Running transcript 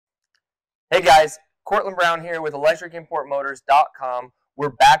Hey guys, Cortland Brown here with electricimportmotors.com.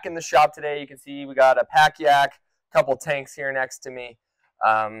 We're back in the shop today. You can see we got a pack yak, a couple tanks here next to me.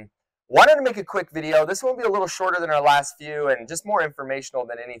 Wanted to make a quick video. This one will be a little shorter than our last few and just more informational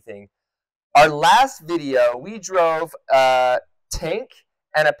than anything. Our last video, we drove a tank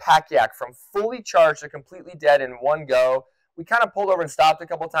and a pack yak from fully charged to completely dead in one go. We kind of pulled over and stopped a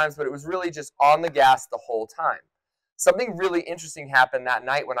couple times, but it was really just on the gas the whole time. Something really interesting happened that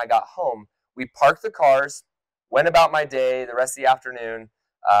night when I got home. We parked the cars, went about my day, the rest of the afternoon,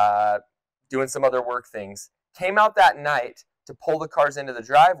 doing some other work things. Came out that night to pull the cars into the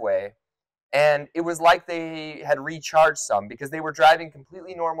driveway, and it was like they had recharged some because they were driving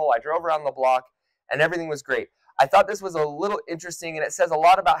completely normal. I drove around the block, and everything was great. I thought this was a little interesting, and it says a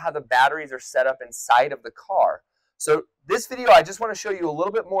lot about how the batteries are set up inside of the car. So this video, I just want to show you a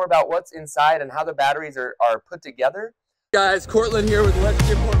little bit more about what's inside and how the batteries are put together. Guys, Cortland here with Electric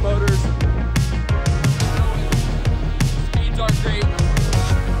Import Motors. Speeds aren't great,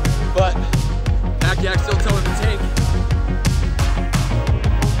 but pack yak still towing the tank.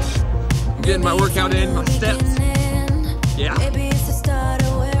 I'm getting my workout in, my steps. Yeah.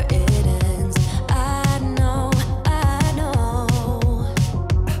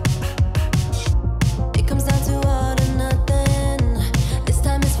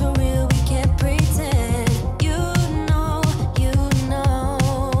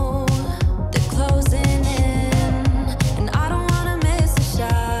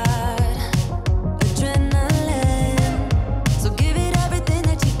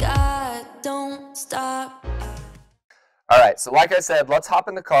 All right, so like I said, let's hop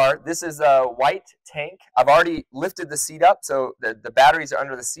in the car. This is a white tank. I've already lifted the seat up, so the batteries are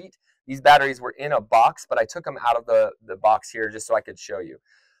under the seat. These batteries were in a box, but I took them out of the box here just so I could show you.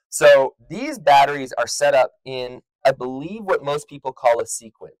 So these batteries are set up in, I believe, what most people call a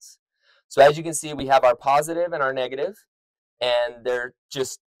sequence. So as you can see, we have our positive and our negative, and they're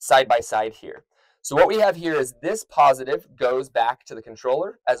just side by side here. So what we have here is this positive goes back to the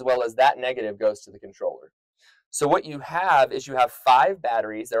controller, as well as that negative goes to the controller. So what you have is you have 5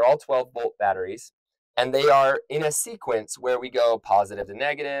 batteries. They're all 12-volt batteries, and they are in a sequence where we go positive to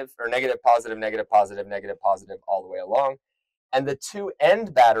negative, or negative, positive, negative, positive, negative, positive, all the way along. And the 2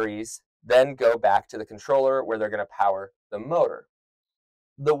 end batteries then go back to the controller where they're going to power the motor.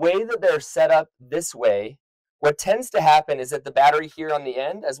 The way that they're set up this way, what tends to happen is that the battery here on the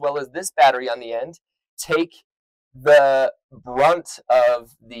end, as well as this battery on the end, take the brunt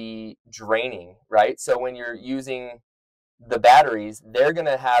of the draining, right? So when you're using the batteries, they're going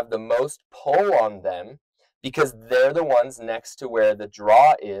to have the most pull on them because they're the ones next to where the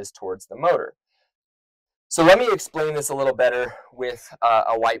draw is towards the motor. So let me explain this a little better with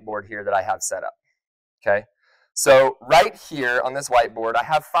a whiteboard here that I have set up. Okay, so right here on this whiteboard, I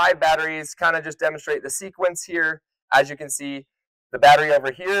have 5 batteries, kind of just demonstrate the sequence here. As you can see, the battery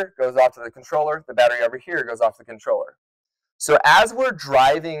over here goes off to the controller. The battery over here goes off the controller. So as we're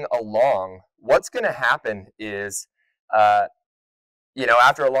driving along, what's going to happen is, after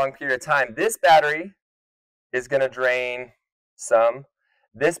a long period of time, this battery is going to drain some.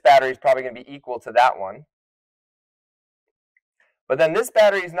 This battery is probably going to be equal to that one. But then this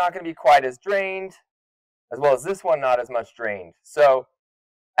battery is not going to be quite as drained, as well as this one not as much drained. So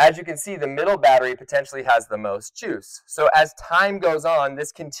as you can see, the middle battery potentially has the most juice. So as time goes on,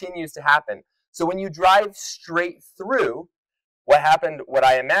 this continues to happen. So when you drive straight through, what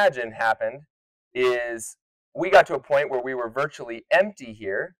I imagine happened is we got to a point where we were virtually empty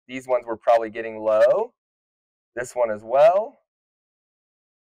here. These ones were probably getting low. This one as well.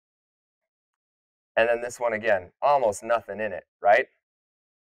 And then this one again, almost nothing in it, right?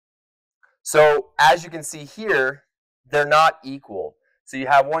 So as you can see here, they're not equal. So you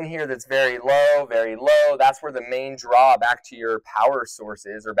have one here that's very low, very low. That's where the main draw back to your power source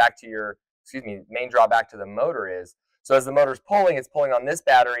is, or back to your, main draw back to the motor is. So as the motor's pulling, it's pulling on this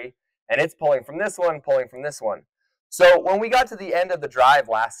battery, and it's pulling from this one, pulling from this one. So when we got to the end of the drive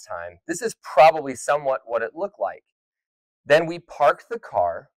last time, this is probably somewhat what it looked like. Then we parked the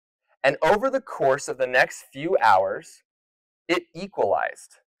car, and over the course of the next few hours, it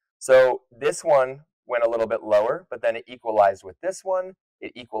equalized. So this one went a little bit lower, but then it equalized with this one,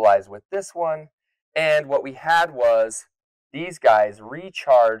 it equalized with this one, and what we had was these guys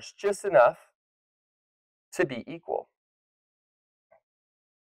recharged just enough to be equal.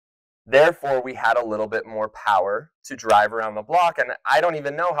 Therefore, we had a little bit more power to drive around the block, and I don't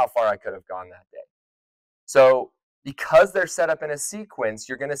even know how far I could have gone that day. So because they're set up in a sequence,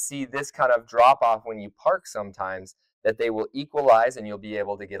 you're going to see this kind of drop off when you park sometimes, that they will equalize and you'll be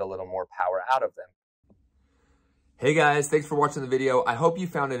able to get a little more power out of them. Hey guys, thanks for watching the video. I hope you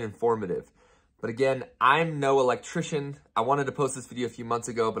found it informative. But again, I'm no electrician. I wanted to post this video a few months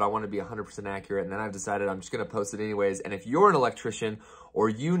ago, but I want to be 100% accurate. And then I've decided I'm just going to post it anyways. And if you're an electrician or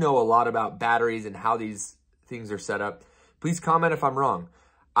you know a lot about batteries and how these things are set up, please comment if I'm wrong.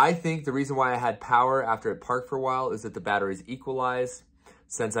 I think the reason why I had power after it parked for a while is that the batteries equalize,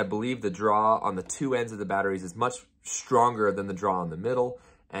 since I believe the draw on the two ends of the batteries is much stronger than the draw on the middle.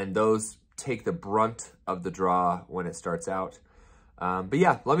 And those take the brunt of the draw when it starts out. But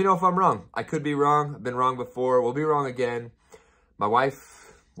yeah, let me know if I'm wrong. I could be wrong. I've been wrong before. We'll be wrong again. My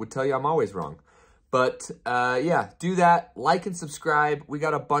wife would tell you I'm always wrong. But yeah, do that. Like and subscribe. We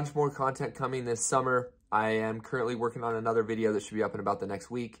got a bunch more content coming this summer. I am currently working on another video that should be up in about the next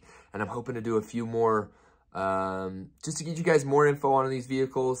week. And I'm hoping to do a few more just to get you guys more info on these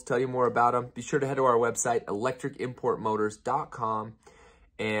vehicles, tell you more about them. Be sure to head to our website, electricimportmotors.com.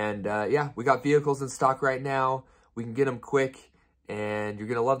 And yeah, we got vehicles in stock right now. We can get them quick. And you're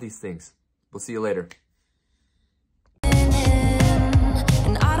going to love these things. We'll see you later. Be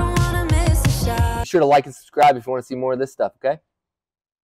sure to like and subscribe if you want to see more of this stuff, okay?